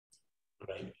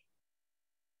Great.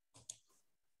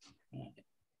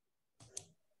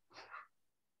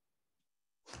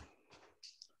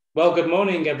 Well, good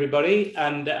morning, everybody,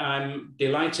 and I'm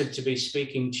delighted to be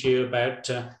speaking to you about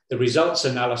the results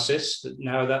analysis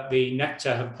now that the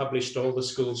Nectar have published all the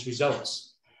school's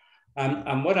results.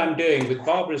 And what I'm doing, with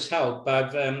Barbara's help,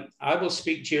 I will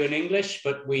speak to you in English,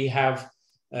 but we have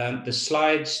the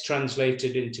slides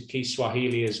translated into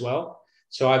Kiswahili as well.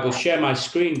 So I will share my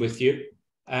screen with you,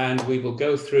 and we will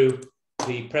go through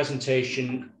the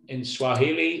presentation in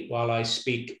Swahili while I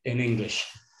speak in English.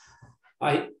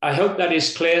 I hope that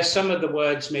is clear. Some of the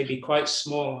words may be quite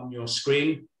small on your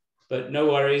screen, but no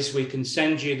worries, we can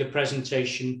send you the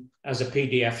presentation as a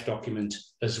PDF document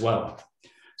as well.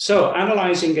 So,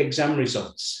 analyzing exam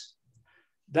results.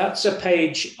 That's a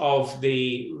page of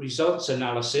the results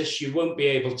analysis. You won't be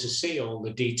able to see all the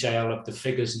detail of the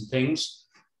figures and things,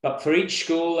 but for each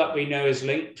school that we know is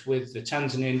linked with the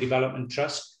Tanzanian Development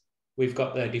Trust, we've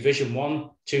got their Division 1,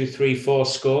 2, 3, 4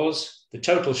 scores, the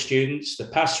total students, the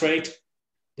pass rate,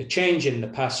 the change in the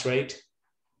pass rate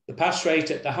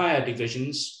at the higher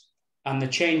divisions, and the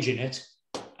change in it,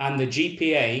 and the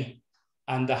GPA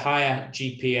and the higher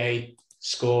GPA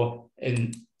score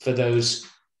for those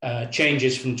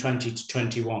changes from 20 to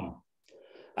 21.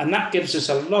 And that gives us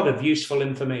a lot of useful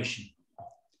information.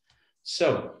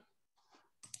 So,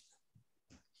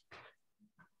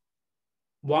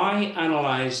 why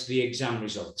analyze the exam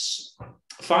results?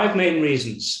 5 main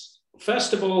reasons.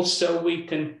 First of all, so we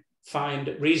can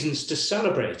find reasons to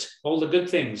celebrate all the good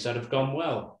things that have gone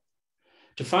well,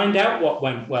 to find out what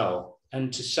went well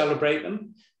and to celebrate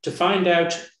them, to find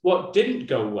out what didn't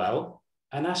go well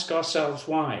and ask ourselves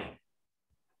why,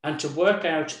 and to work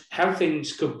out how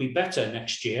things could be better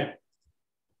next year,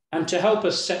 and to help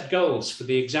us set goals for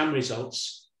the exam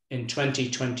results in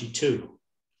 2022.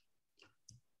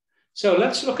 So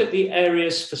let's look at the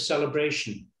areas for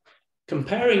celebration.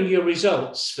 Comparing your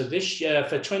results for this year,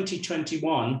 for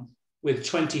 2021 with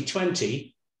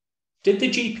 2020, did the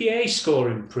GPA score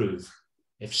improve?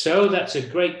 If so, that's a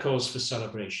great cause for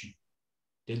celebration.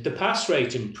 Did the pass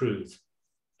rate improve?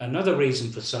 Another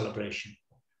reason for celebration.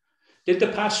 Did the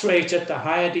pass rate at the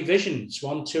higher divisions,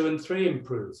 1, 2, and 3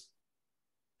 improve?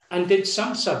 And did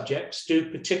some subjects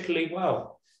do particularly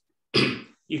well?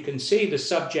 You can see the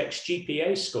subjects'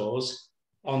 GPA scores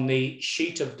on the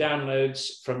sheet of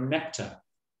downloads from Nectar.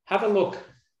 Have a look.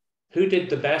 Who did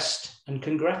the best, and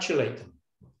congratulate them.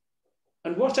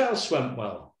 And what else went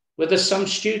well? Were there some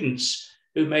students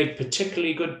who made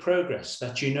particularly good progress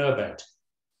that you know about?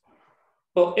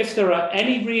 Well, if there are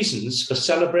any reasons for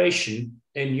celebration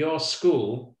in your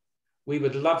school, we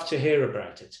would love to hear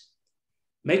about it.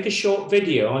 Make a short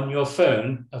video on your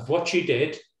phone of what you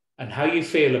did and how you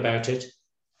feel about it,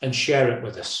 and share it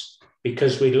with us,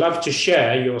 because we'd love to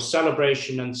share your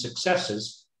celebration and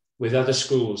successes with other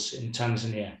schools in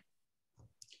Tanzania.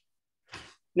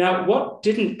 Now, what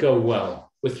didn't go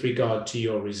well with regard to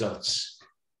your results?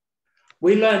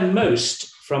 We learn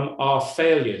most from our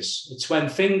failures. It's when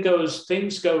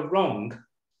things go wrong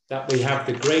that we have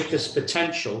the greatest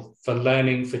potential for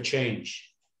learning for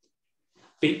change.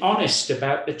 Be honest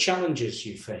about the challenges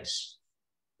you face,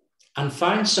 and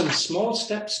find some small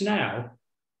steps now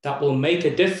that will make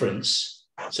a difference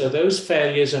so those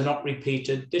failures are not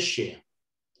repeated this year,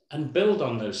 and build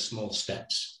on those small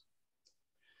steps.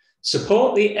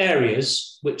 Support the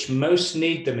areas which most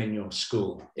need them in your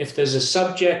school. If there's a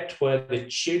subject where the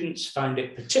students find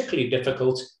it particularly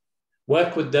difficult,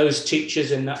 work with those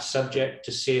teachers in that subject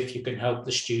to see if you can help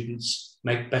the students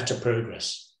make better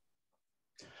progress.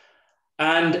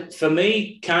 And for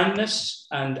me, kindness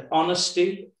and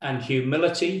honesty and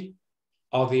humility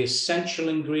are the essential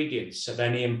ingredients of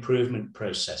any improvement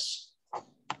process.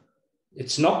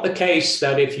 It's not the case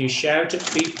that if you shout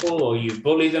at people or you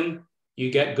bully them, you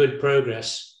get good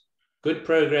progress. Good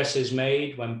progress is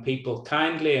made when people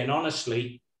kindly and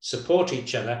honestly support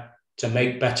each other to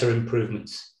make better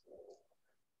improvements.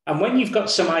 And when you've got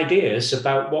some ideas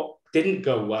about what didn't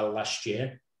go well last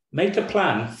year, make a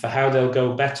plan for how they'll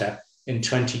go better in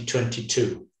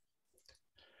 2022.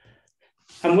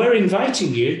 And we're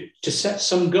inviting you to set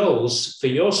some goals for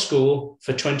your school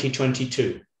for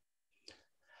 2022.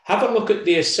 Have a look at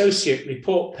the associate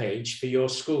report page for your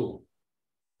school.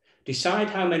 Decide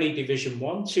how many Division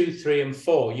 1, 2, 3, and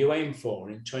 4 you aim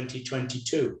for in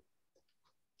 2022.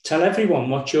 Tell everyone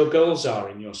what your goals are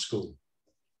in your school,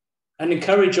 and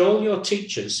encourage all your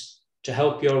teachers to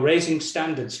help your Raising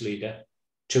Standards leader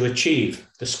to achieve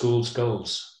the school's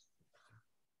goals.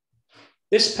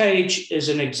 This page is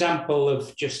an example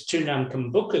of just Tunam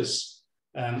Kumbuka's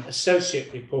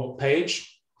associate report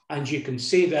page, and you can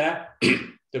see there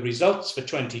the results for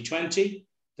 2020,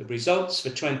 the results for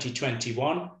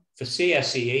 2021 for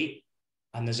CSEE,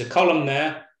 and there's a column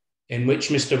there in which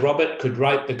Mr. Robert could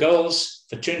write the goals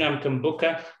for Tunam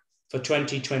Kumbuka for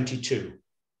 2022.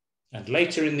 And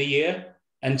later in the year,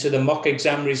 enter the mock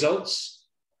exam results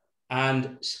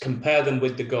and compare them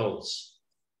with the goals.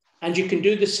 And you can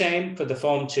do the same for the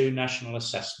Form 2 national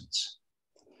assessments.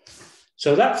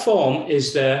 So that form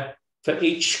is there for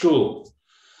each school,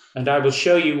 and I will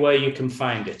show you where you can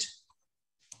find it.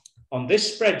 On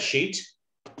this spreadsheet,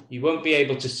 you won't be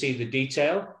able to see the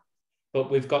detail,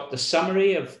 but we've got the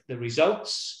summary of the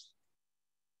results,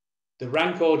 the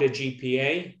rank order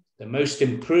GPA, the most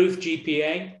improved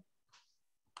GPA,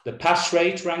 the pass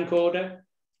rate rank order,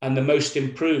 and the most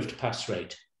improved pass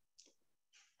rate.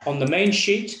 On the main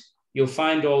sheet, you'll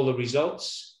find all the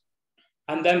results.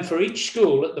 And then for each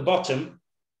school at the bottom,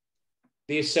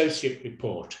 the associate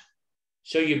report.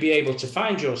 So you'll be able to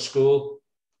find your school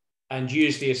and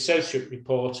use the associate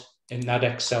report in that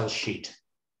Excel sheet.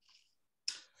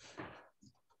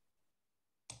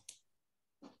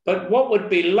 But what would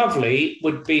be lovely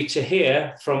would be to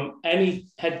hear from any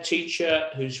head teacher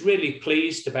who's really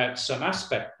pleased about some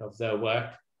aspect of their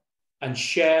work and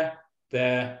share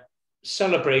their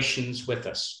celebrations with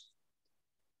us.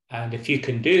 And if you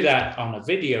can do that on a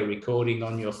video recording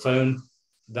on your phone,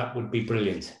 that would be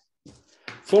brilliant.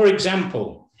 For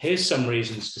example, here's some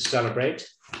reasons to celebrate.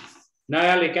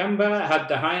 Nayali Gamba had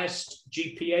the highest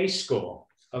GPA score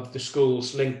of the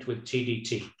schools linked with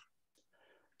TDT.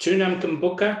 Tunam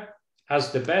Kumbuka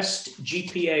has the best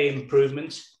GPA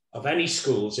improvement of any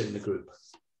schools in the group.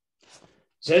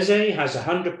 Zeze has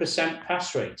 100%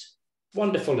 pass rate,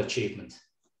 wonderful achievement.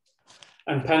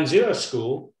 And Panzura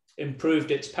School improved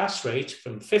its pass rate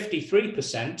from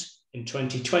 53% in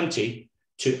 2020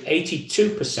 to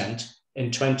 82% in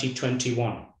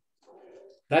 2021.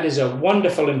 That is a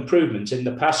wonderful improvement in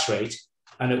the pass rate,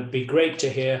 and it would be great to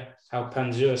hear how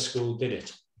Panzura School did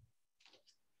it.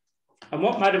 And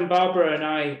what Madam Barbara and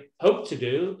I hope to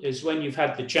do is, when you've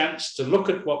had the chance to look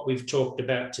at what we've talked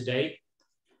about today,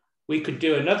 we could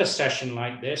do another session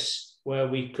like this where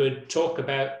we could talk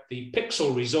about the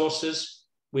PiXL resources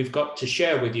we've got to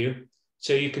share with you,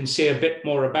 so you can see a bit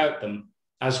more about them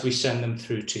as we send them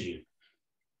through to you.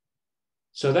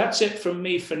 So that's it from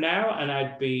me for now, and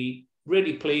I'd be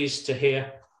really pleased to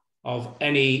hear of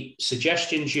any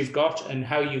suggestions you've got and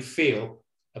how you feel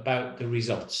about the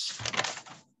results.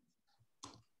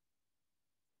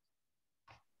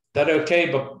 That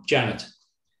okay, Janet?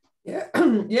 Yeah.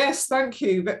 Yes, thank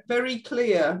you. Very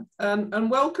clear. And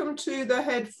welcome to the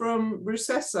head from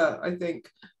Rusesa, I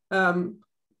think.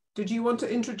 Did you want to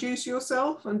introduce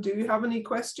yourself, and do you have any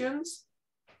questions?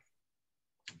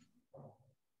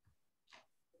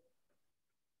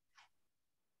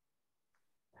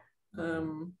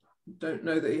 Don't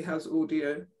know that he has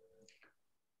audio.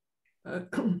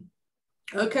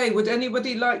 Okay, would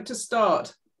anybody like to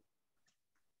start?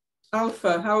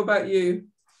 Alpha, how about you?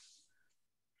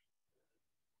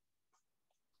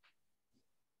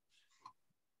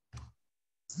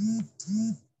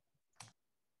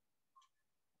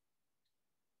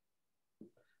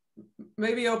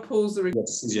 Maybe I'll pause the recording.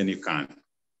 Yes, Jen, you can.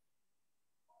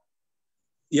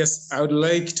 Yes, I would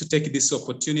like to take this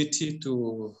opportunity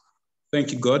to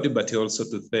thank God, but also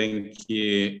to thank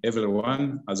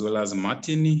everyone, as well as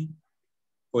Martin,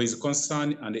 for his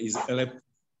concern and his help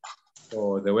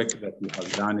for the work that we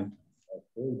have done,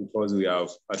 because we have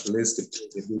at least a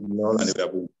big role, and we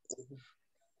have been.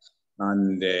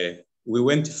 And we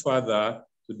went further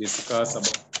to discuss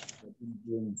about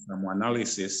doing some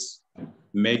analysis,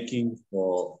 making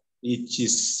for each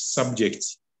subject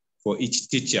for each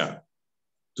teacher,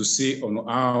 to see on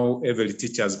how every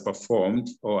teacher has performed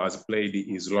or has played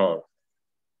his role.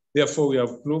 Therefore, we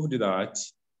have proved that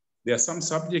there are some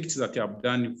subjects that have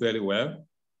done very well,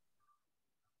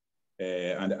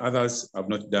 and others have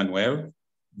not done well.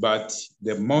 But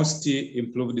the most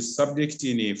improved subject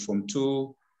in Form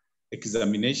 2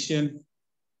 examination,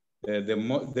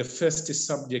 the first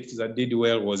subject that did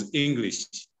well was English,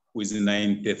 with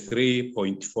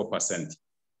 93.4%.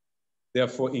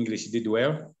 Therefore, English did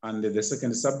well. And the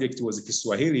second subject was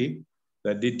Kiswahili,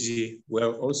 that did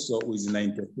well also with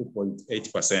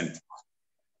 92.8%.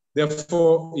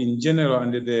 Therefore, in general,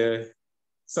 and the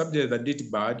subject that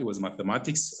did bad was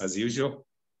mathematics, as usual.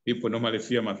 People normally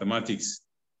fear mathematics.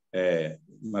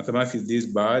 Mathematics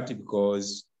did bad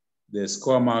because the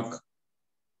score mark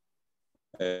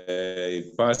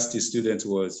passed students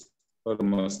was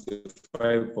almost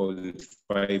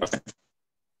 5.5%.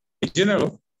 In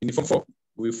general, in Form 4,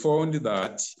 we found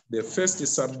that the first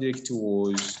subject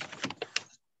was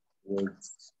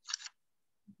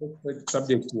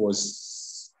subject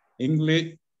was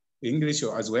English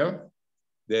as well,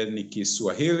 then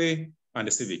Kiswahili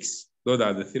and civics. Those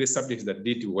are the three subjects that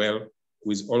did well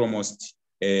with almost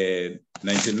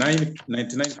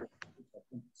 99%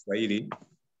 Swahili.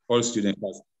 All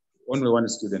students, only one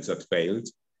student that failed,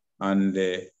 and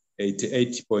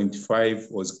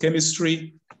 88.5 was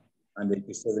chemistry, and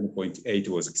 87.8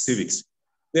 was civics.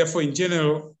 Therefore, in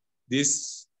general,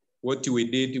 what we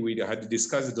did, we had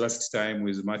discussed last time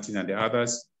with Martin and the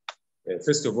others.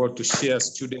 First of all, to share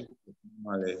students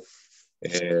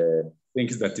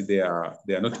think that they are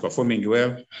not performing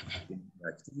well in the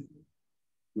activity.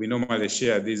 We normally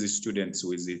share these students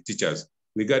with the teachers.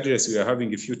 Regardless, we are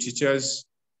having a few teachers,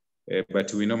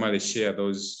 but we normally share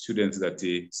those students that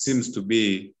seems to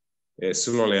be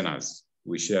slow learners.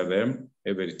 We share them.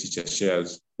 Every teacher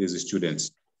shares these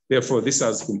students. Therefore, this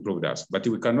has improved us. But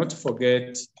we cannot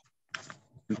forget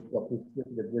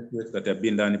the great work that have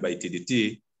been done by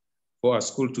TDT for our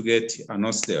school to get an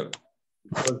hostel.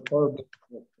 Because all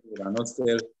an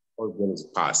hostel, all girls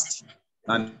passed.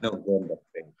 None of them that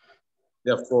failed.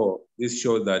 Therefore, this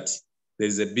shows that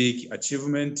there's a big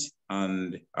achievement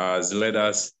and has led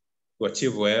us to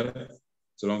achieve well,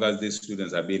 so long as these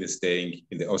students have been staying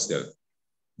in the hostel.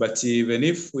 But even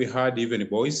if we had even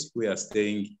boys, we are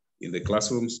staying in the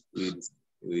classrooms.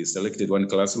 We selected one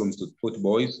classroom to put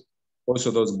boys. Also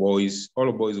those boys,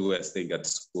 all boys who were staying at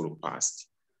school passed.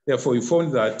 Therefore, we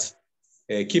found that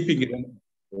keeping them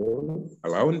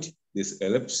around this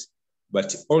helps,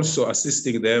 but also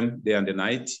assisting them day and the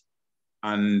night,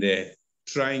 and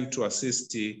trying to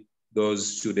assist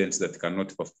those students that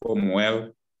cannot perform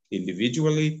well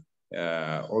individually,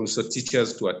 also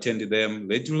teachers to attend them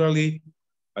regularly,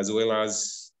 as well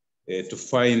as to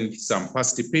find some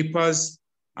past papers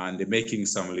and making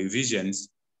some revisions.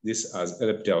 This has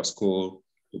helped our school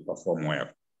to perform well.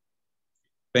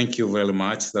 Thank you very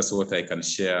much. That's what I can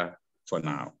share for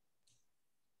now.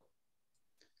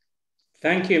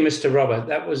 Thank you, Mr. Robert.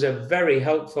 That was a very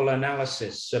helpful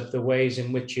analysis of the ways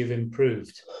in which you've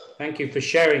improved. Thank you for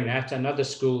sharing that, and other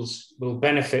schools will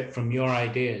benefit from your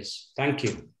ideas. Thank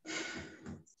you.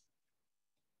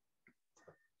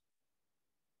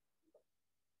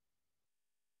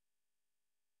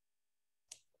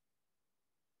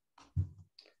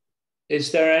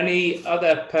 Is there any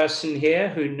other person here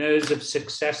who knows of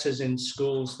successes in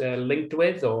schools they're linked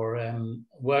with or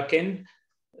work in,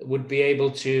 would be able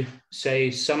to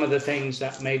say some of the things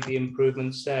that made the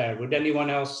improvements there? Would anyone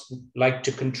else like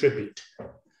to contribute?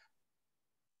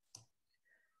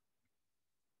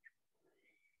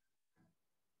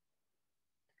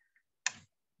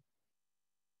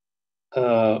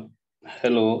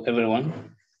 Hello,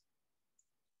 everyone.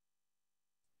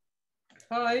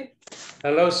 Hi.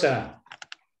 Hello, sir.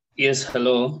 Yes,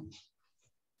 hello.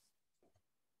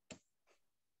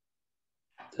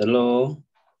 Hello.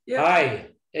 Yeah. Hi.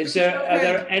 Are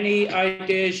there any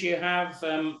ideas you have,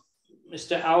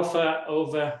 Mr. Alpha,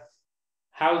 over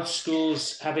how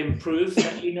schools have improved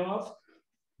that you know of?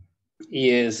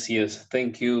 Yes.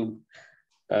 Thank you,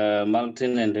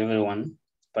 Martin, and everyone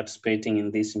participating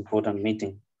in this important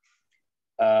meeting.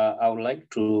 I would like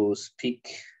to speak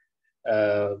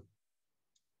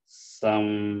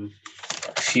some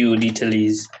few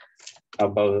details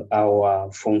about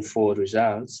our Form 4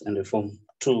 results and the Form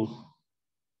 2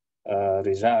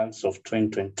 results of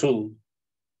 2022.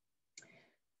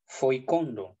 For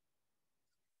Ikondo,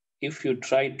 if you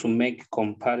try to make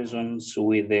comparisons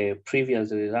with the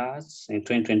previous results in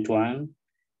 2021,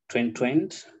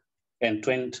 2020, and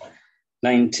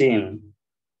 2019,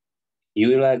 you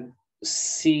will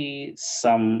see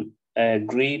some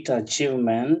great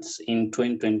achievements in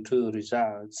 2022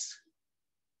 results,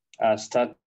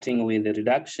 starting with the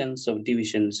reductions of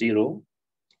Division 0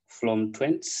 from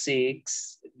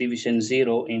 26 Division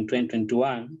 0 in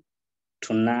 2021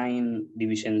 to 9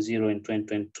 Division 0 in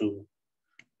 2022.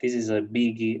 This is a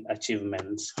big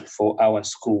achievement for our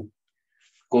school,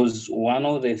 because one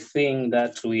of the things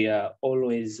that we are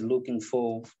always looking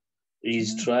for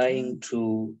is trying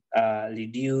to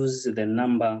reduce the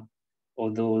number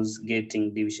of those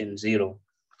getting Division 0.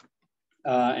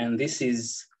 And this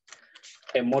is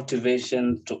a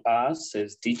motivation to us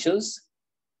as teachers,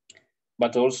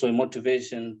 but also a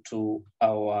motivation to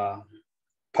our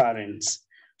parents,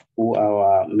 who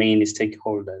are our main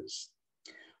stakeholders.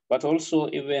 But also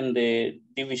even the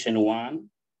Division 1,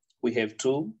 we have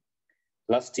 2.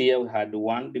 Last year we had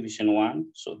 1 Division 1.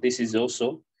 So this is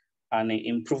also an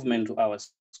improvement to our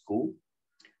school.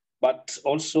 But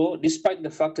also, despite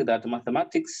the fact that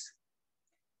mathematics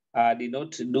did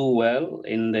not do well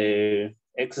in the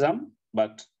exam,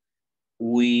 but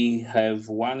we have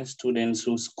one student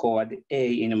who scored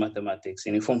A in mathematics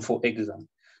in a Form 4 exam.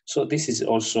 So this is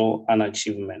also an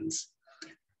achievement.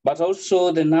 But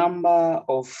also the number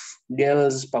of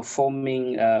girls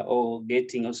performing or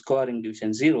getting or scoring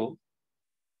division 0,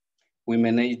 we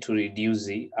managed to reduce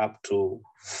it up to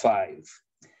 5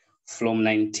 from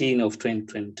 19 of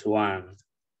 2021.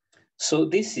 So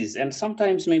this is, and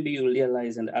sometimes maybe you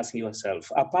realize and ask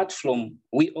yourself, apart from,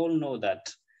 we all know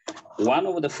that one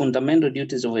of the fundamental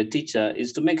duties of a teacher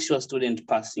is to make sure students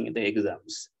passing the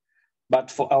exams. But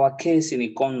for our case in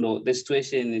Ikondo, the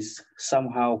situation is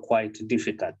somehow quite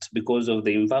difficult because of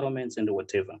the environments and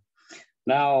whatever.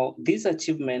 Now, these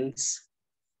achievements,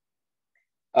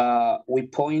 we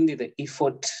point the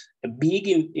effort, a big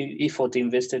effort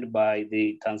invested by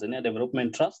the Tanzania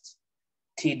Development Trust,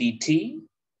 TDT.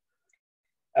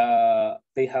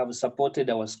 They have supported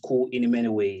our school in many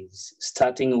ways,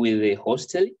 starting with the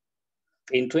hostel.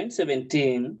 In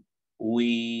 2017,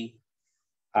 we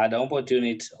had an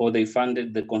opportunity, or they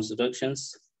funded the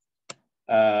constructions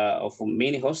of a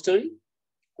mini hostelry,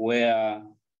 where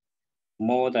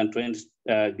more than 20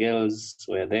 girls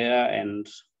were there, and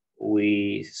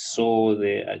we saw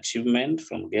the achievement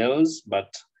from girls.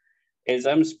 But as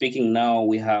I'm speaking now,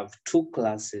 we have two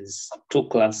classes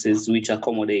which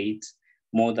accommodate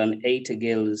more than 80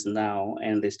 girls now,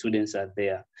 and the students are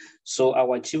there. So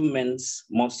our achievements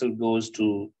mostly goes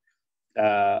to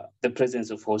the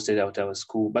presence of hostel at our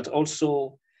school, but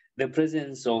also the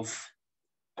presence of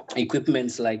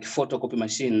equipments like photocopy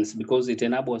machines, because it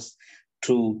enables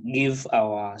to give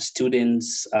our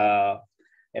students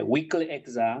weekly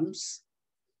exams.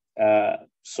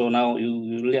 So now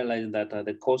you realize that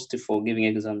the cost for giving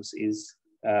exams is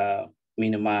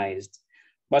minimized.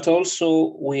 But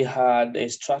also we had a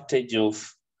strategy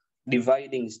of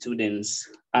dividing students,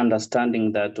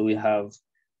 understanding that we have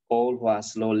all who are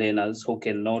slow learners who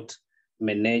cannot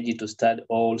manage to study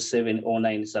all 7 or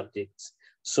 9 subjects.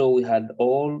 So we had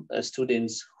all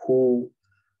students who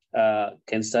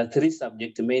can start 3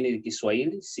 subjects, mainly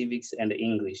Kiswahili, civics, and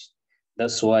English.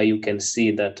 That's why you can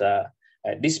see that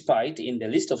despite in the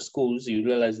list of schools, you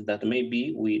realize that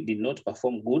maybe we did not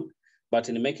perform good, but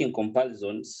in making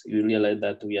comparisons, you realize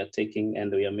that we are taking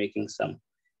and we are making some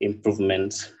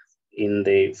improvements in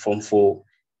the Form 4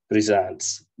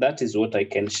 results. That is what I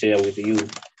can share with you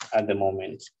at the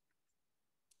moment.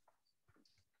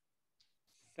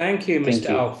 Thank you, Mr.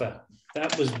 Alpha.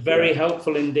 That was very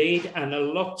helpful indeed, and a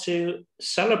lot to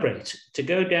celebrate. To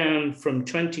go down from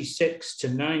 26 to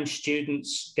 9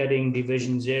 students getting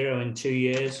Division 0 in 2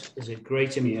 years is a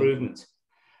great improvement.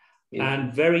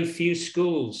 And very few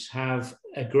schools have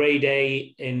a grade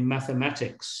A in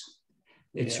mathematics.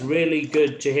 It's really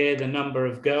good to hear the number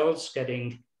of girls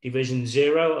getting Division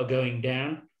 0 are going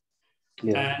down.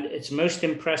 And it's most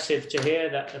impressive to hear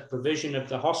that the provision of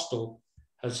the hostel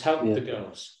has helped the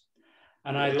girls.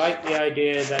 And I like the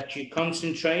idea that you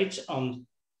concentrate on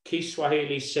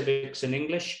Kiswahili, civics, and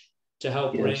English to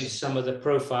help raise some of the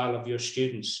profile of your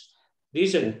students.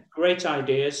 These are great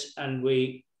ideas, and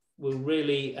we will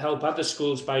really help other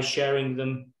schools by sharing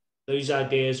those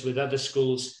ideas with other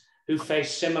schools who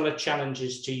face similar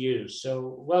challenges to you.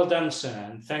 So well done, sir,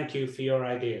 and thank you for your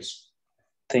ideas.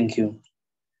 Thank you.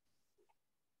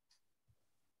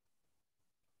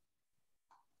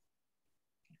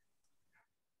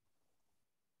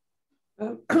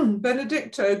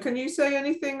 Benedicto, can you say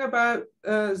anything about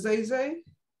Zeze?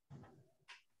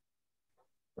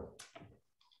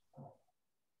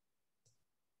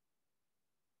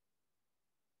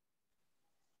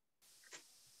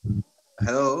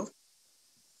 Hello.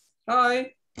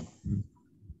 Hi.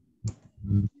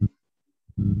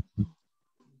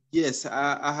 Yes,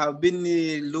 I have been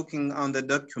looking on the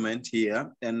document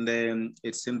here, and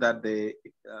it seems that the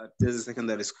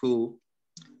secondary school,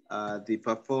 the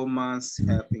performance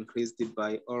have increased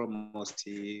by almost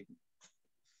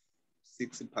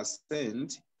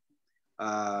 60%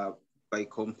 by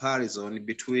comparison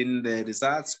between the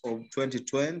results of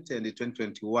 2020 and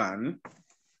 2021,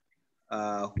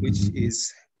 which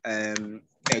is a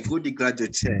good gradual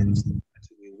change that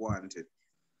we wanted.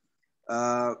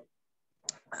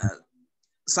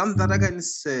 Some that I can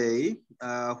say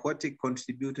what it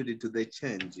contributed to the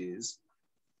changes.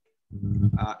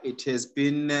 It has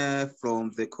been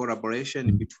from the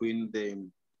collaboration between the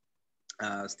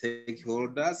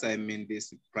stakeholders, I mean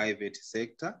this private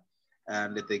sector,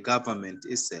 and the government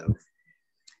itself.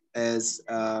 As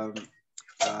the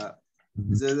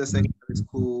secondary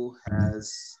school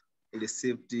has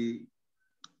received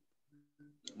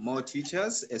more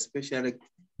teachers, especially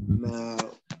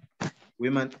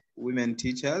women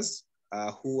teachers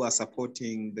who are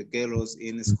supporting the girls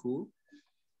in school.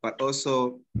 but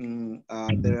also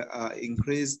there are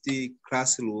increased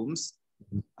classrooms.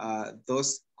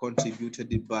 Those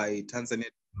contributed by Tanzania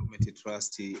Development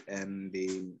Trust and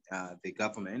the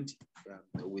government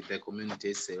with the community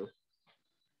itself.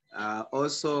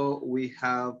 Also, we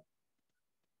have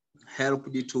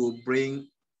helped to bring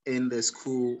in the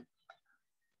school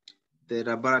the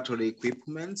laboratory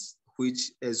equipments,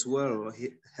 which as well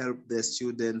help the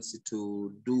students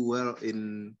to do well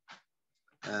in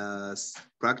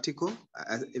practical,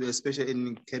 especially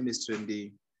in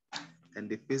chemistry and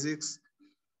the physics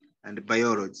and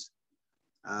biology.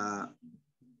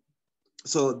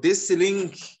 So this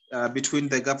link between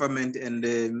the government and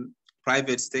the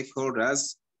private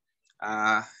stakeholders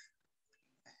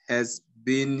has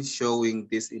been showing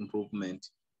this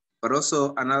improvement. But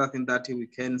also another thing that we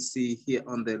can see here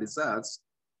on the results,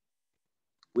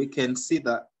 we can see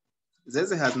that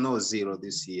Zeze has no zero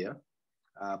this year,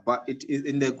 but it is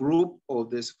in the group of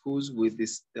the schools with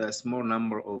this small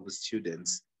number of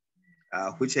students,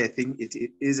 which I think it is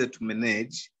easier to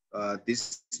manage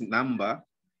this number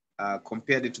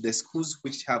compared to the schools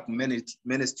which have many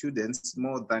students,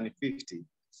 more than 50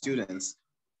 students,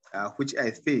 which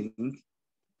I think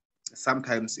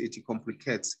sometimes it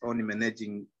complicates only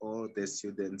managing all the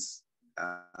students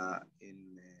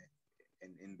in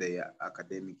their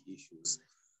academic issues.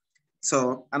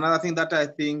 So another thing that I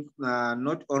think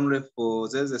not only for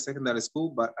the secondary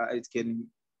school, but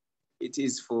it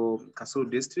is for Kasulu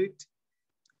district.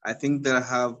 I think there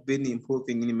have been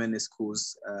improving in many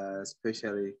schools,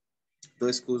 especially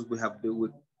those schools we have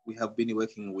been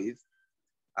working with,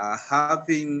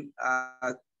 having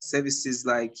services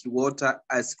like water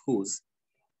at schools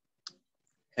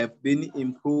have been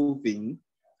improving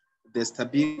the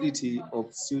stability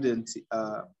of students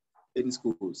in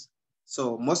schools.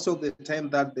 So most of the time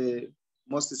that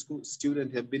most school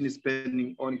students have been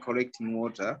spending on collecting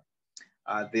water,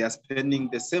 they are spending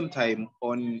the same time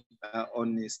on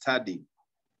study.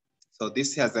 So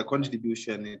this has a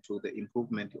contribution to the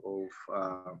improvement of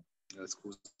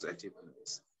schools'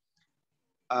 achievements.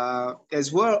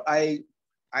 As well, I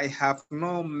have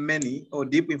no many or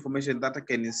deep information that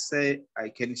I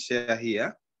can share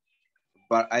here.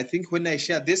 But I think when I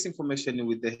share this information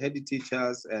with the head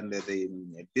teachers and the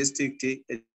district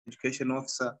education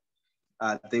officer,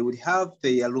 they would have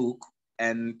their look,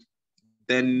 and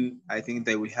then I think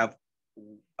they will have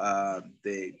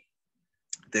the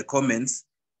comments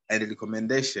and the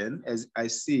recommendation. As I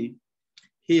see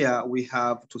here, we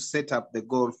have to set up the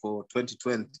goal for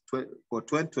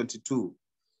 2022,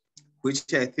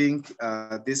 which I think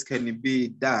this can be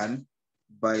done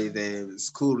by the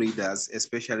school leaders,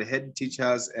 especially head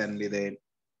teachers and the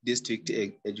district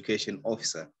education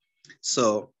officer.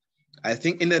 So I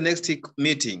think in the next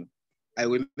meeting, I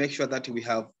will make sure that we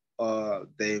have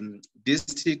the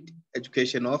district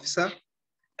education officer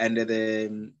and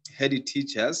the head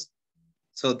teachers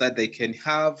so that they can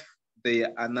have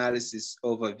the analysis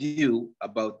overview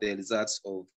about the results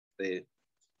of the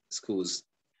schools.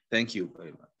 Thank you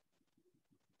very much.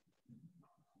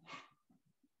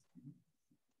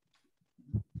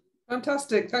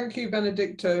 Fantastic. Thank you,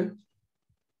 Benedicto.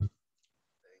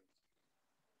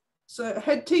 So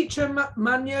head teacher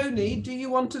Magnoni, do you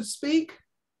want to speak?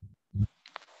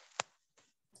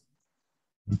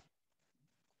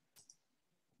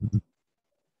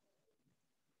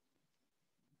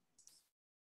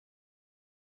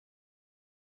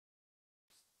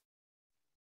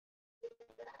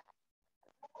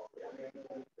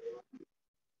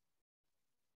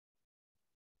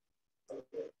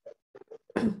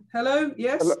 Hello,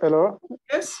 yes? Hello?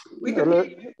 Yes, we can hear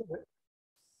you.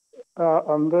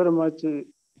 I'm very much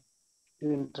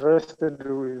interested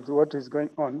with what is going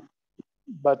on,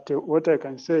 but what I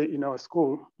can say in our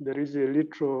school, there is a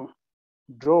little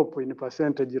drop in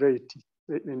percentage rate,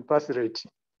 in pass rate.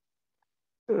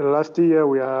 Last year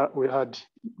we had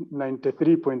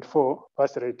 93.4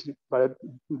 pass rate, but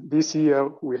this year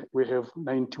we have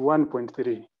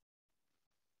 91.3.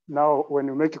 Now, when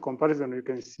you make a comparison, you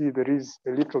can see there is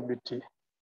a little bit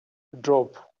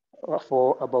drop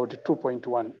for about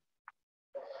 2.1.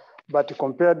 But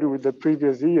compared with the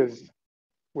previous years,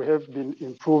 we have been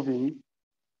improving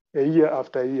a year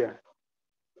after year.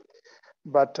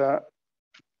 But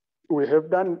we have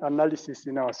done analysis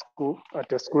in our school at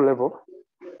the school level.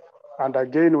 And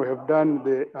again, we have done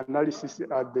the analysis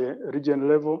at the region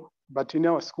level. But in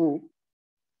our school,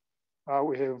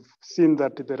 we have seen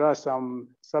that there are some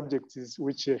subjects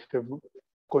which have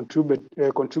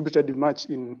contributed much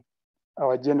in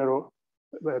our general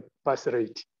pass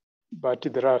rate. But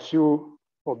there are a few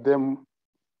of them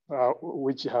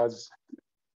which has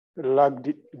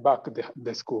lagged back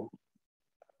the school.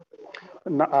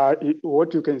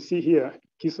 what you can see here,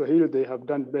 Kiswahili, they have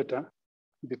done better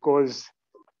because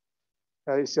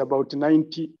it's about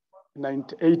 98%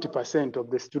 of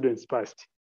the students passed,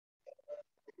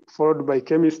 followed by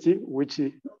chemistry, which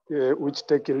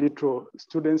take a little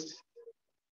students,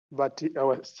 but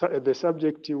the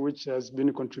subject which has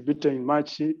been contributing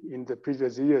much in the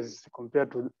previous years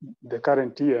compared to the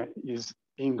current year is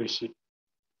English.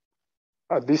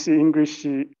 This English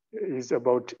is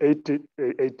about 80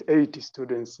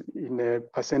 students in a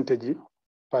percentage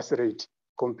pass rate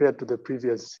compared to the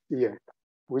previous year,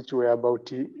 which were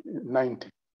about 90.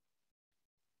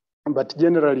 But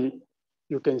generally,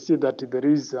 you can see that there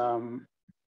is a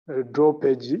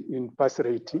dropage in pass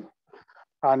rate.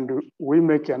 And we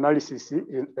make analysis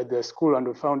at the school and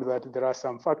we found that there are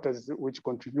some factors which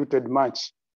contributed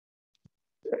much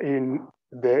in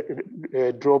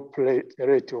the drop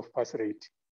rate of pass rate.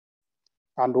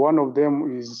 And one of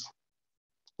them is,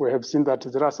 we have seen that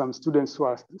there are some students who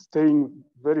are staying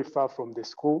very far from the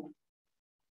school.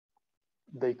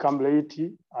 They come late,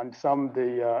 and some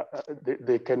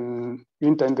they can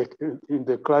enter in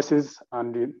the classes,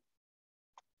 and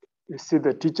you see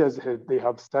the teachers, they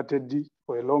have started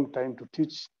for a long time to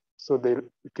teach, so they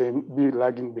can be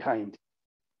lagging behind.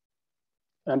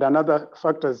 And another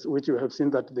factors which we have seen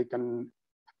that they can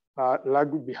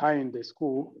lag behind the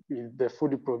school is the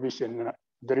food provision.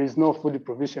 There is no food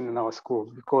provision in our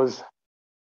school because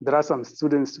there are some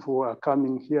students who are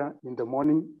coming here in the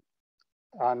morning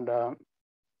and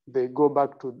they go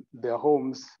back to their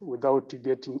homes without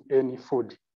getting any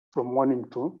food from morning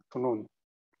to noon.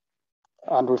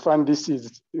 And we find this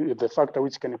is the factor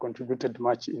which can contribute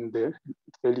much in the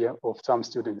failure of some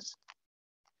students.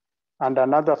 And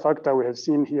another factor we have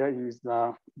seen here is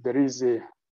there is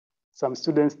some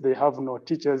students, they have no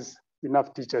teachers,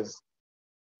 enough teachers.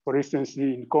 For instance,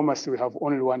 in commerce, we have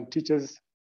only one teachers.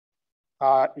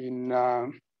 In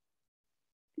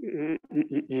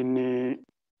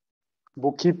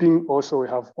bookkeeping, also we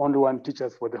have only one teacher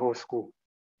for the whole school.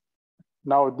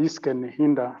 Now this can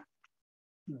hinder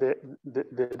the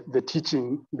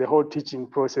teaching, the whole teaching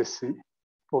process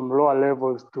from lower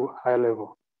levels to high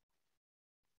level.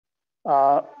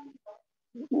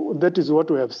 That is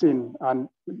what we have seen. And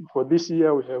for this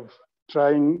year, we have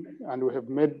trying and we have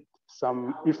made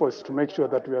some efforts to make sure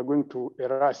that we are going to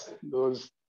erase those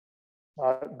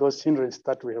hindrances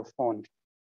that we have found.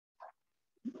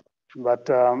 But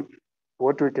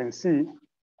what we can see,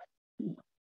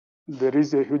 there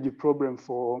is a huge problem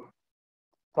for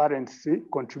parents'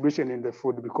 contribution in the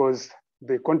food because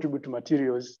they contribute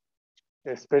materials,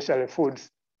 especially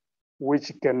foods,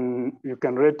 which you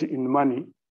can rate in money.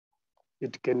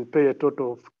 It can pay a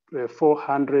total of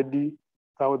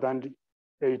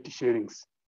 400,008 shillings,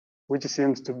 which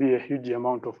seems to be a huge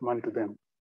amount of money to them.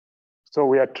 So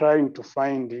we are trying to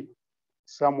find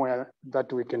somewhere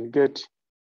that we can get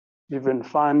even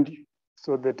fund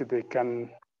so that they can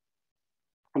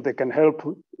help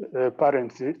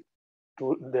parents to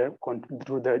the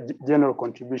general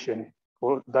contribution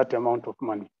for that amount of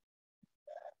money.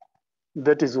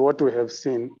 That is what we have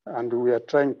seen, and we are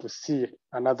trying to see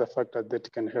another factor that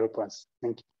can help us.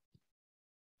 Thank you.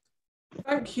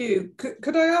 Thank you.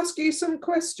 Could I ask you some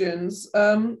questions?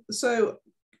 So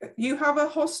you have a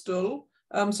hostel.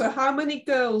 So how many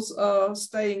girls are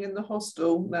staying in the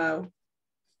hostel now?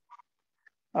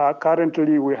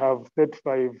 Currently, we have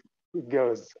 35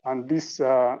 girls, and this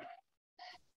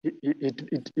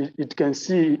it can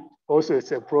see also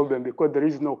it's a problem because there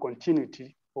is no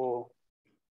continuity for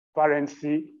parents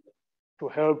to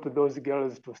help those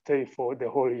girls to stay for the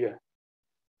whole year.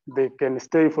 They can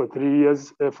stay for 3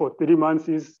 years, for 3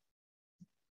 months.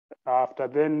 After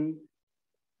then,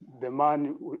 the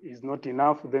money is not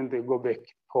enough, then they go back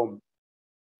home.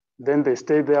 Then they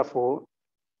stay there for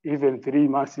even 3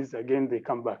 months, again, they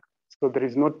come back. So there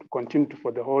is not continuity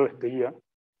for the whole of the year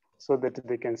so that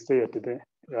they can stay at the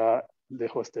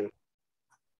hostel.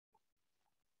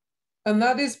 And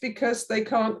that is because they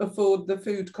can't afford the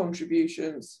food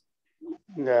contributions.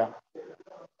 Yeah.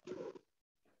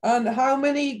 And how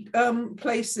many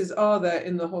places are there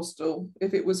in the hostel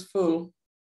if it was full?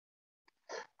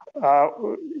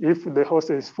 If the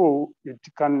hostel is full, it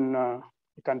can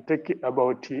take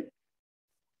about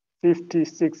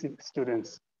 56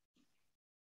 students.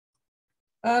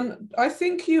 And I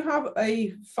think you have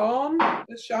a farm,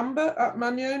 a shamba at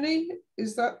Manyoni.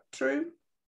 Is that true?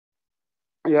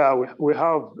 Yeah, we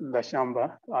have the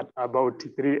shamba at about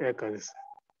 3 acres.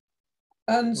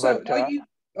 And so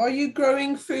are you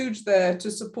growing food there to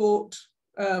support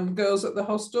girls at the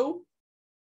hostel?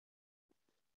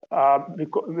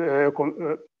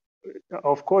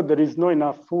 of course, there is not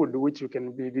enough food which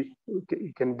can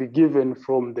be given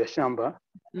from the shamba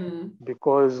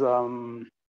because of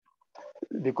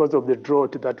the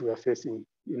drought that we are facing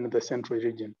in the central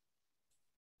region.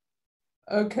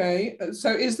 Okay, so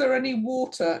is there any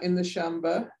water in the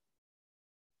shamba?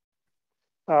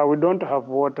 We don't have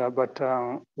water, but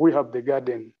we have the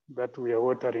garden that we are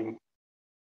watering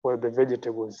for the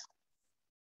vegetables.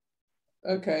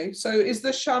 Okay, so is the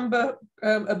shamba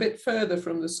a bit further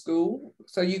from the school?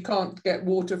 So you can't get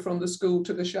water from the school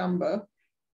to the shamba?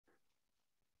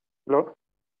 Hello?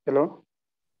 Hello?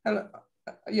 Hello.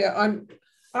 Yeah, I'm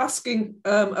asking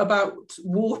about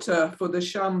water for the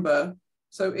shamba.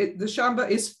 So the shamba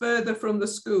is further from the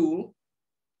school?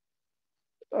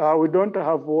 We don't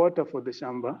have water for the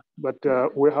shamba, but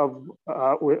we have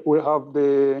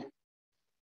the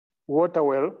water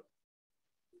well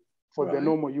for the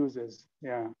normal users,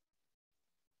 yeah.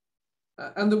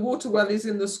 And the water well is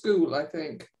in the school, I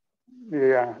think.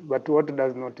 Yeah, but water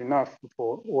does not enough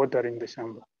for watering the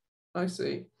shamba. I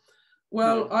see.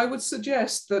 Well, I would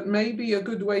suggest that maybe a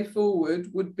good way forward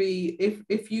would be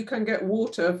if you can get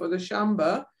water for the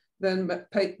shamba, then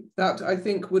that I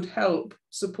think would help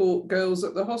support girls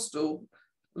at the hostel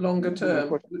longer term,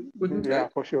 wouldn't it? Yeah,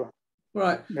 for sure.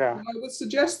 Right. Yeah. Well, I would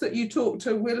suggest that you talk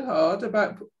to Wilhard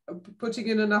about putting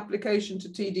in an application to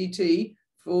TDT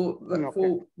for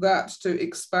that to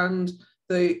expand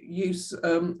the use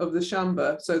of the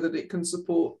shamba so that it can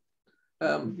support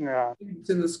students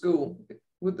in the school.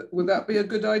 Would that be a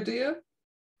good idea?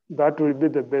 That will be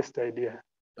the best idea.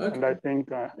 Okay. And I think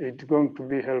it's going to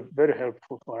be very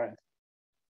helpful for us.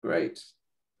 Great.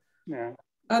 Yeah.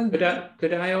 And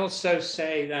could I also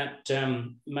say that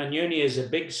Manyoni is a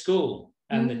big school,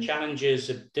 and the challenges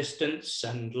of distance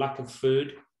and lack of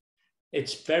food,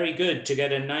 it's very good to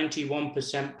get a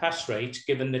 91% pass rate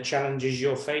given the challenges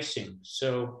you're facing.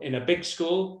 So in a big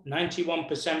school,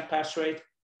 91% pass rate,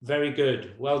 very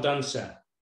good. Well done, sir.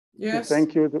 Yes.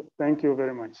 Thank you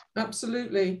very much.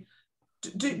 Absolutely.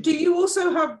 Do you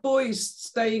also have boys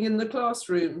staying in the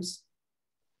classrooms?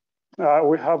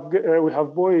 We have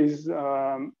boys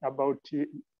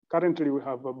currently we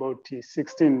have about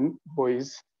 16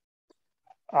 boys,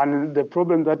 and the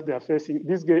problem that they are facing,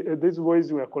 these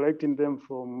boys, we are collecting them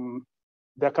from,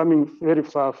 they're coming very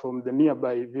far from the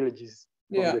nearby villages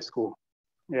from the school.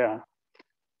 Yeah,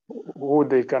 who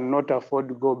they cannot afford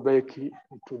to go back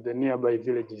to the nearby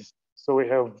villages. So we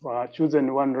have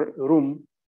chosen one room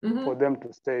for them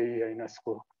to stay here in a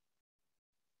school.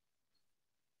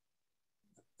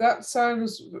 That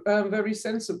sounds very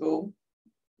sensible.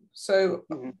 So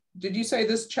did you say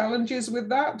there's challenges with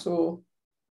that, or?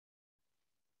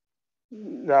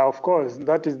 Yeah, of course,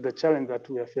 that is the challenge that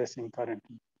we are facing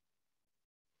currently.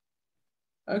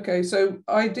 Okay, so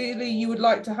ideally you would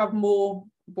like to have more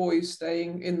boys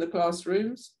staying in the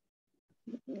classrooms?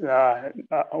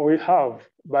 We have,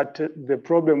 but the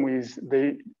problem is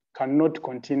they cannot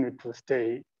continue to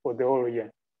stay for the whole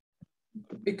year.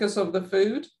 Because of the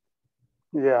food?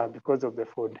 Yeah, because of the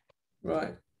food.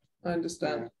 Right, I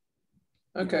understand.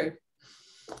 Yeah. Okay,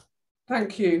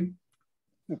 thank you.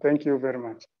 Thank you very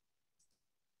much.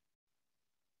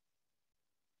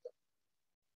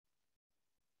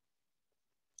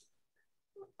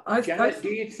 Janet, do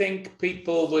you think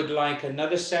people would like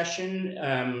another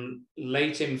session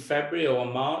late in February or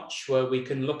March where we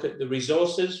can look at the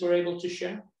resources we're able to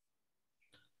share?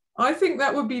 I think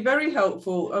that would be very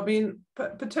helpful. I mean,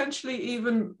 potentially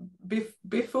even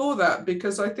before that,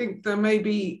 because I think there may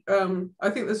be, I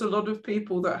think there's a lot of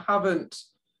people that haven't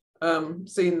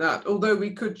seen that, although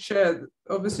we could share,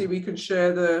 obviously we could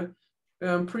share the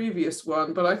previous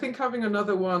one, but I think having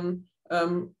another one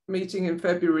meeting in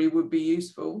February would be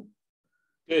useful.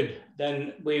 Good,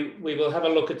 then we will have a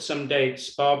look at some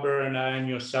dates. Barbara and I and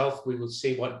yourself, we will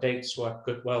see what dates work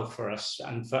well for us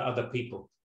and for other people.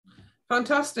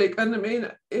 Fantastic. And I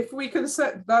mean, if we can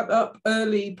set that up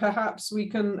early, perhaps we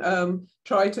can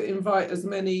try to invite as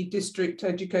many district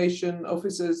education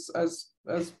officers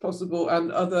as possible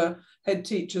and other head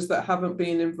teachers that haven't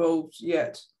been involved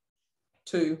yet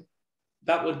too.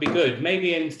 That would be good.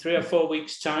 Maybe in 3 or 4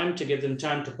 weeks' time to give them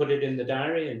time to put it in the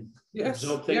diary and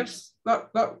absorb things. Yes,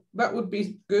 that would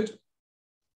be good.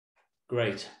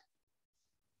 Great.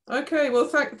 Okay, well,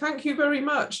 thank you very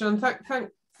much, and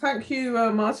thank you,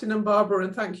 Martin and Barbara,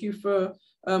 and thank you for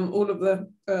all of the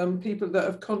people that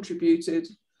have contributed.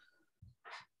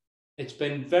 It's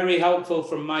been very helpful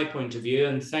from my point of view,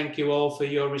 and thank you all for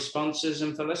your responses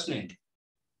and for listening.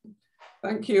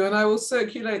 Thank you, and I will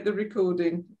circulate the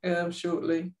recording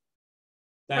shortly.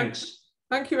 Thanks.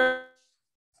 Thank you.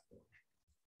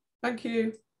 Thank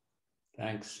you.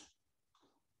 Thanks.